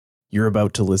You're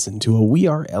about to listen to a We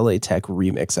Are LA Tech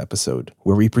remix episode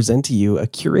where we present to you a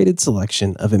curated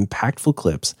selection of impactful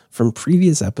clips from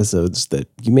previous episodes that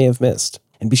you may have missed.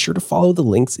 And be sure to follow the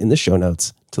links in the show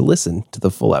notes to listen to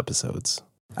the full episodes.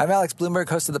 I'm Alex Bloomberg,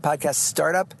 host of the podcast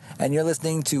Startup, and you're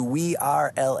listening to We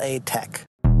Are LA Tech.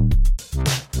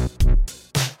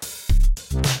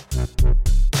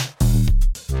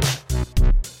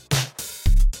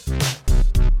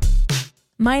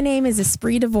 My name is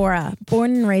Esprit Devora,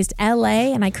 born and raised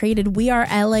LA, and I created We Are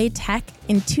LA Tech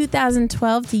in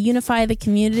 2012 to unify the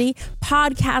community.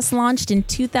 Podcast launched in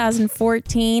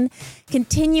 2014,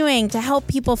 continuing to help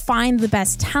people find the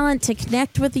best talent, to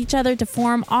connect with each other, to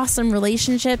form awesome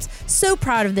relationships. So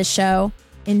proud of this show.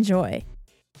 Enjoy.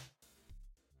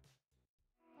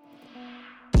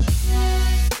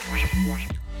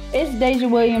 It's Deja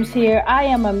Williams here. I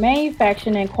am a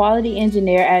manufacturing and quality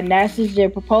engineer at NASA's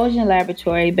Jet Propulsion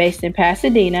Laboratory based in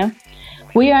Pasadena.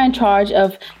 We are in charge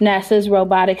of NASA's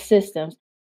robotic systems.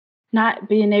 Not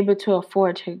being able to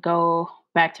afford to go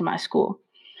back to my school.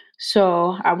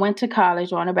 So I went to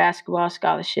college on a basketball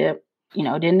scholarship,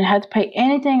 didn't have to pay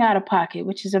anything out of pocket,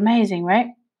 which is amazing, right?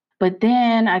 But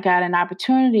then I got the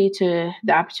opportunity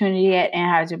at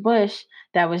Anheuser-Busch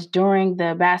that was during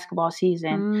the basketball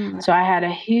season. So I had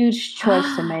a huge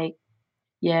choice to make.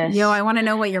 Yes. Yo, I want to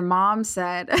know what your mom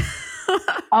said.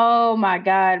 Oh my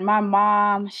God. My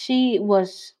mom, she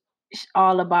was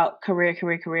all about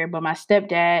career. But my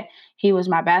stepdad, he was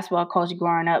my basketball coach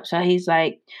growing up. So he's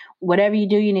like, whatever you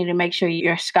do, you need to make sure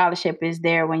your scholarship is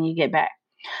there when you get back.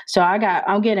 So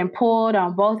I'm getting pulled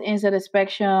on both ends of the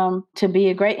spectrum to be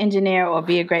a great engineer or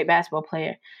be a great basketball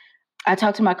player. I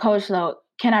talked to my coach, so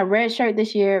can I redshirt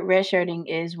this year? Redshirting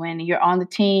is when you're on the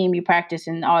team, you practice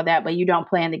and all that, but you don't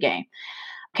play in the game.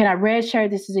 Can I redshirt?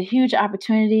 This is a huge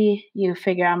opportunity. You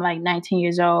figure I'm like 19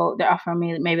 years old. They're offering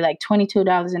me maybe like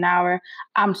 $22 an hour.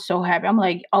 I'm so happy. I'm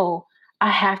like, oh, I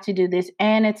have to do this.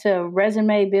 And it's a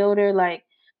resume builder.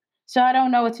 So I don't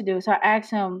know what to do. So I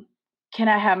asked him, can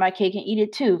I have my cake and eat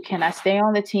it too? Can I stay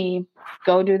on the team,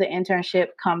 go do the internship,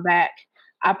 come back?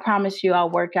 I promise you I'll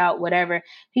work out, whatever.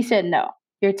 He said, no.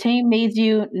 Your team needs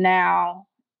you now.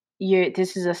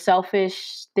 This is a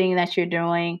selfish thing that you're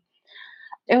doing.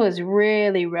 It was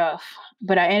really rough,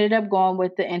 but I ended up going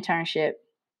with the internship.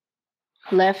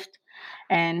 Left,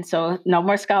 and so no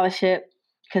more scholarship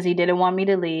because he didn't want me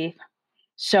to leave.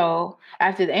 So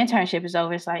after the internship is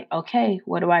over, it's like, okay,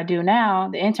 what do I do now?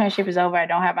 The internship is over. I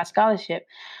don't have my scholarship.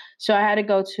 So I had to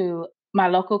go to my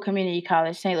local community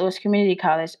college, St. Louis Community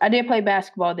College. I did play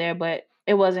basketball there, but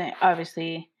it wasn't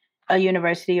obviously a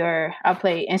university, or I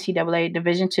played NCAA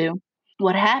Division II.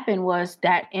 What happened was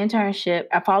that internship,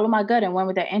 I followed my gut and went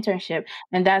with that internship.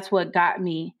 And that's what got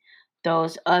me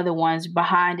those other ones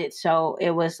behind it. So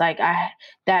it was like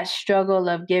that struggle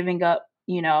of giving up,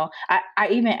 I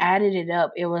even added it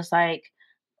up. It was like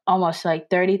almost like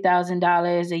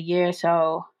 $30,000 a year.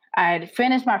 So I had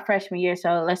finished my freshman year.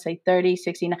 So let's say 30,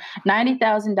 60,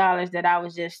 $90,000 that I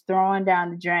was just throwing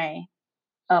down the drain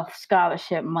of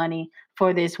scholarship money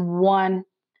for this one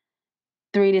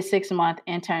 3 to 6 month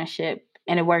internship.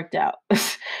 And it worked out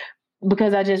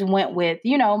because I just went with,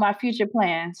 my future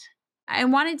plans. I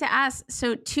wanted to ask,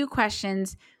 so 2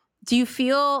 questions. Do you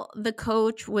feel the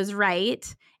coach was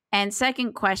right? And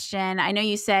second question, I know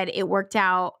you said it worked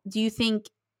out. Do you think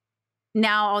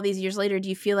now, all these years later, do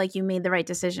you feel like you made the right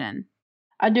decision?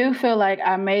 I do feel like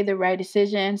I made the right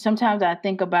decision. Sometimes I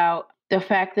think about the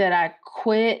fact that I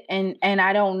quit and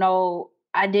I don't know,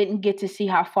 I didn't get to see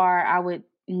how far I would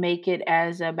make it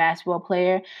as a basketball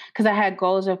player because I had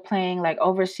goals of playing like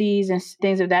overseas and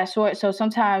things of that sort. So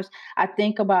sometimes I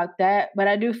think about that, but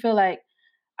I do feel like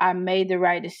I made the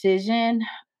right decision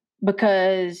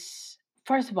because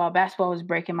first of all, basketball was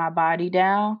breaking my body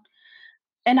down.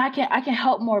 And I can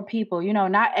help more people.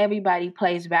 Not everybody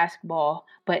plays basketball,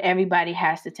 but everybody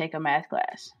has to take a math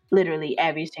class. Literally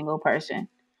every single person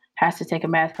has to take a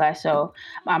math class. So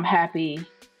I'm happy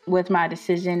with my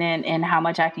decision and how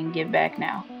much I can give back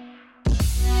now.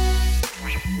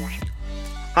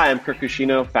 Hi, I'm Kirk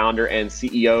Cucino, founder and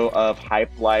CEO of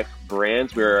Hype Life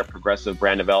Brands. We're a progressive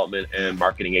brand development and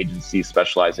marketing agency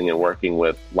specializing in working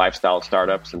with lifestyle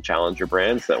startups and challenger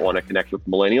brands that want to connect with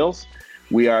millennials.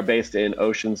 We are based in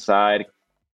Oceanside.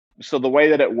 So the way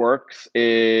that it works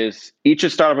is each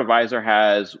startup advisor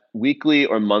has weekly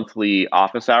or monthly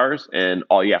office hours, and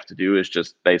all you have to do is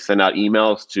they send out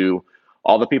emails to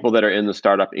all the people that are in the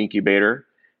startup incubator.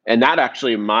 And that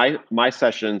actually, my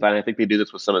sessions, and I think they do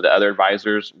this with some of the other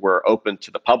advisors, were open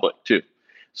to the public too.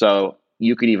 So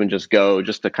you could even just go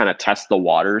just to kind of test the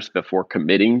waters before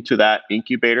committing to that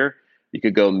incubator. You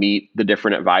could go meet the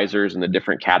different advisors in the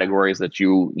different categories that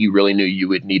you really knew you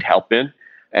would need help in.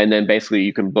 And then basically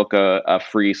you can book a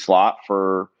free slot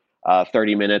for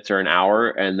 30 minutes or an hour.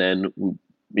 And then,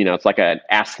 it's like a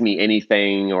ask me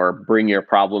anything or bring your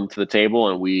problem to the table.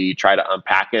 And we try to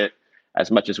unpack it as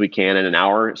much as we can in an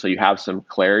hour. So you have some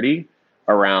clarity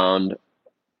around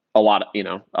a lot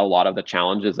of the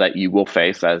challenges that you will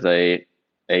face as a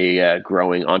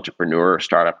growing entrepreneur or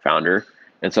startup founder.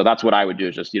 And so that's what I would do,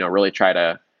 is just, really try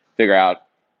to figure out,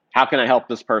 how can I help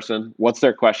this person? What's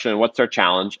their question? What's their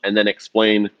challenge? And then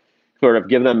explain, sort of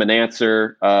give them an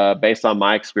answer based on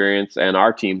my experience and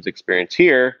our team's experience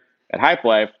here at Hype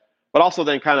Life, but also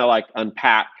then kind of like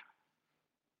unpack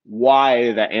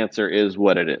why the answer is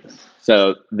what it is.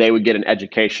 So they would get an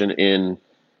education in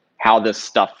how this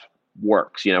stuff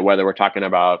works, whether we're talking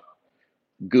about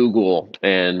Google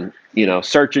and,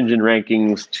 search engine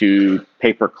rankings to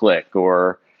pay-per-click,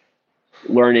 or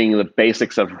learning the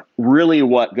basics of really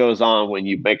what goes on when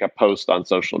you make a post on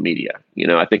social media.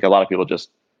 I think a lot of people just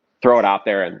throw it out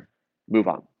there and move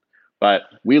on. But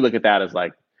we look at that as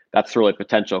like, that's really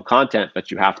potential content,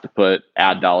 but you have to put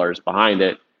ad dollars behind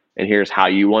it. And here's how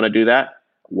you want to do that,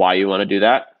 why you want to do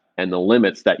that, and the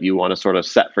limits that you want to sort of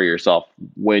set for yourself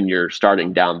when you're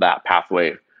starting down that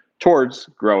pathway towards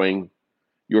growing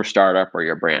your startup or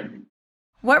your brand.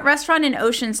 What restaurant in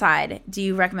Oceanside do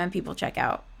you recommend people check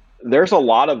out? There's a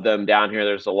lot of them down here.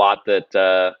 There's a lot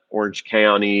that Orange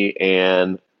County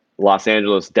and Los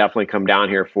Angeles definitely come down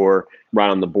here for, right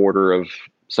on the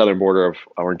southern border of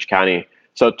Orange County.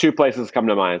 So 2 places come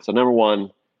to mind. So number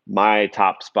one, my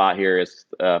top spot here is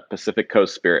Pacific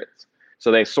Coast Spirits.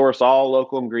 So they source all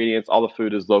local ingredients. All the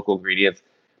food is local ingredients,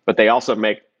 but they also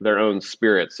make their own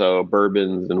spirits. So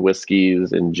bourbons and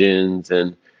whiskeys and gins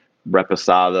and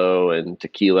reposado and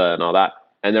tequila and all that.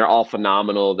 And they're all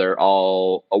phenomenal. They're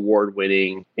all award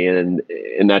winning. And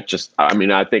that just,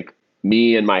 I think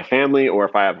me and my family, or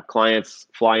if I have clients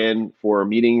fly in for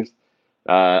meetings,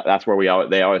 that's where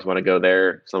they always want to go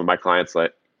there. Some of my clients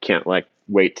can't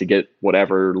wait to get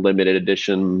whatever limited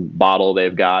edition bottle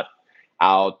they've got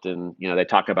out, and they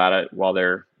talk about it while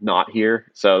they're not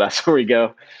here. So that's where we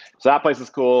go. So that place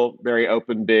is cool. Very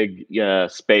open, big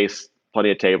space,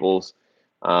 plenty of tables.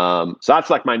 So that's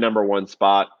like my number one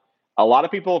spot. A lot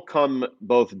of people come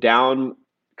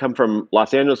from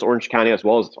Los Angeles, Orange County, as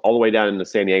well as all the way down into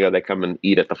San Diego. They come and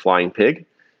eat at the Flying Pig,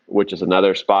 which is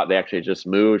another spot. They actually just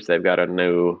moved. They've got a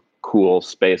new cool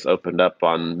space opened up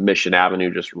on Mission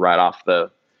Avenue, just right off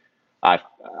the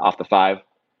 5.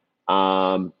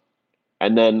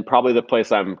 And then probably the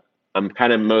place I'm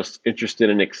kind of most interested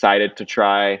and excited to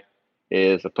try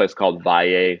is a place called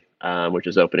Valle, which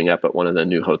is opening up at one of the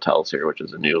new hotels here, which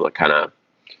is a new kind of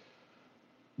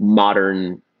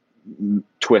modern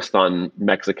twist on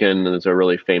Mexican. And it's a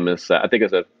really famous, I think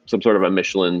it's some sort of a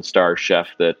Michelin star chef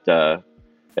that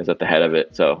is at the head of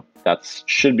it. So that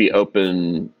should be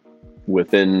open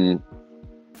within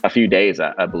a few days,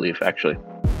 I believe, actually.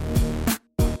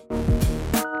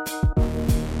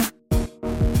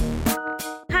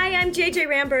 I'm JJ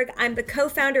Ramberg. I'm the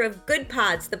co-founder of Good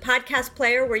Pods, the podcast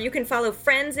player where you can follow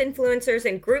friends, influencers,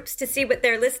 and groups to see what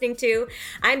they're listening to.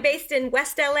 I'm based in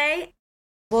West LA.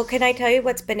 Well, can I tell you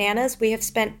what's bananas? We have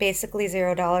spent basically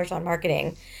 $0 on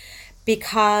marketing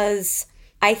because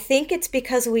I think it's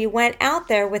because we went out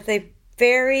there with a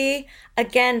very,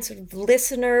 again, sort of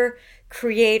listener,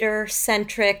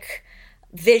 creator-centric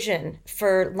vision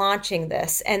for launching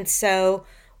this. And so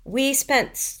we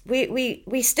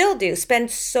still do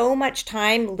spend so much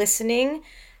time listening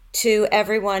to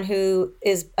everyone who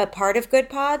is a part of Good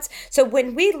Pods. So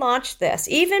when we launched this,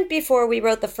 even before we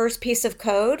wrote the first piece of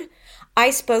code,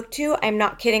 I spoke to, I'm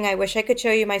not kidding, I wish I could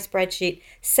show you my spreadsheet,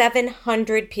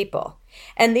 700 people.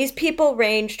 And these people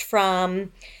ranged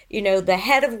from, the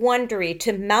head of Wondery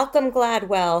to Malcolm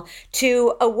Gladwell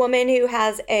to a woman who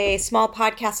has a small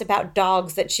podcast about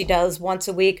dogs that she does once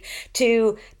a week,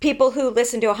 to people who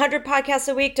listen to 100 podcasts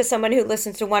a week, to someone who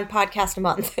listens to 1 podcast a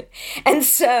month. And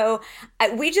so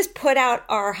we just put out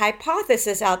our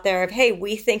hypothesis out there of, hey,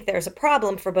 we think there's a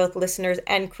problem for both listeners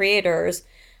and creators.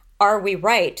 Are we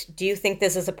right? Do you think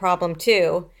this is a problem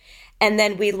too? And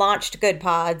then we launched Good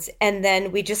Pods, and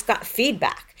then we just got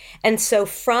feedback. And so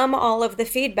from all of the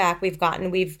feedback we've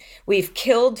gotten, we've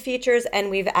killed features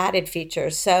and we've added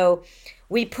features. So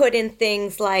we put in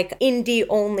things like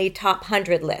indie-only top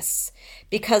 100 lists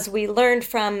because we learned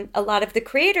from a lot of the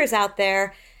creators out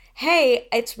there, hey,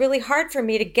 it's really hard for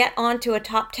me to get onto a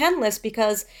top 10 list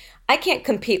because I can't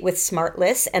compete with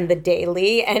SmartList and The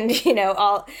Daily and,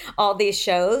 all these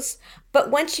shows. But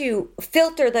once you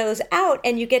filter those out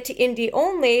and you get to indie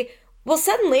only, well,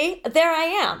 suddenly there I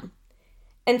am.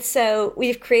 And so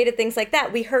we've created things like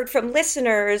that. We heard from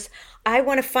listeners. I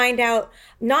want to find out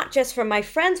not just from my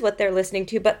friends what they're listening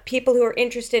to, but people who are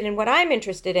interested in what I'm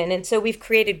interested in. And so we've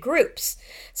created groups.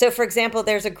 So for example,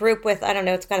 there's a group with, I don't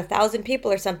know, it's got 1,000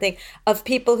 people or something, of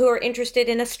people who are interested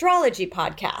in astrology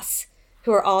podcasts,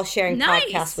 who are all sharing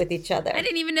podcasts with each other. I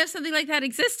didn't even know something like that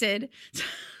existed.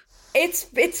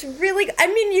 It's really, I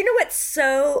mean, you know what's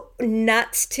so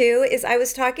nuts too, is I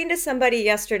was talking to somebody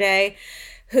yesterday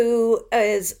who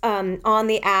is on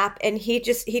the app, and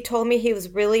he told me he was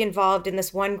really involved in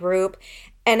this one group.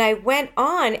 And I went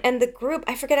on, and the group,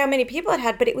 I forget how many people it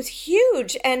had, but it was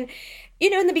huge. And, you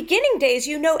know, in the beginning days,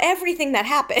 you know everything that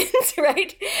happens,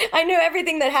 right? I knew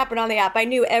everything that happened on the app. I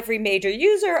knew every major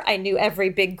user. I knew every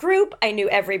big group. I knew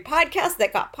every podcast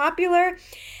that got popular.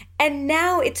 And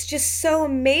now it's just so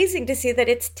amazing to see that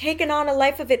it's taken on a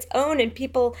life of its own, and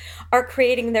people are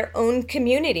creating their own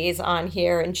communities on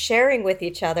here and sharing with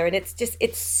each other. And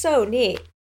it's so neat.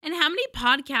 And how many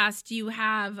podcasts do you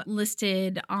have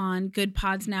listed on Good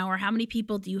Pods now, or how many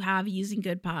people do you have using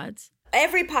Good Pods?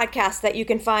 Every podcast that you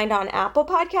can find on Apple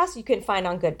Podcasts, you can find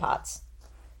on Good Pods.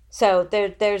 So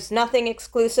there's nothing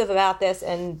exclusive about this,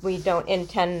 and we don't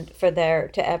intend for there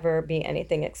to ever be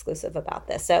anything exclusive about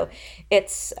this. So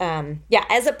it's,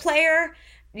 as a player,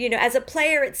 you know, as a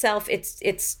player itself,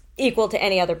 it's equal to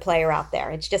any other player out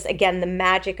there. It's just, again, the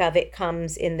magic of it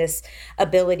comes in this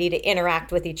ability to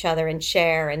interact with each other and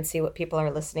share and see what people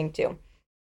are listening to.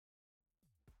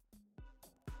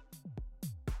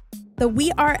 The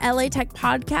We Are LA Tech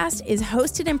podcast is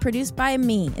hosted and produced by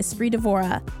me, Esprit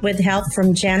Devora. With help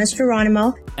from Janice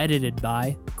Geronimo. Edited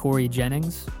by Corey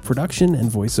Jennings. Production and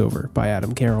voiceover by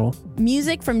Adam Carroll.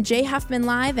 Music from Jay Huffman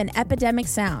Live and Epidemic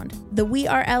Sound. The We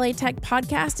Are LA Tech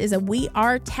podcast is a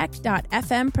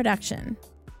wearetech.fm production.